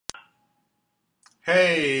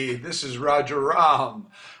Hey, this is Roger Ram.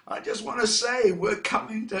 I just want to say we're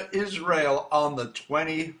coming to Israel on the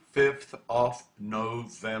 25th of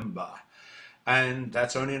November. And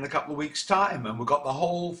that's only in a couple of weeks' time. And we've got the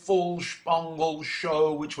whole full shpongle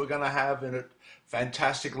show, which we're going to have in a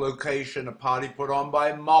fantastic location, a party put on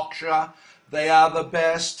by Moksha. They are the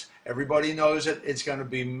best. Everybody knows it. It's going to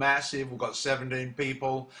be massive. We've got 17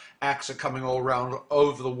 people. Acts are coming all around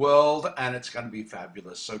over the world, and it's going to be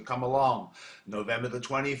fabulous. So come along. November the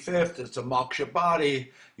 25th, it's a Moksha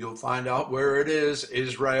party. You'll find out where it is.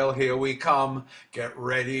 Israel, here we come. Get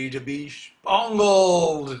ready to be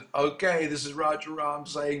spongled. Okay, this is Roger Ram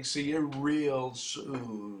saying see you real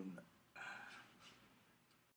soon.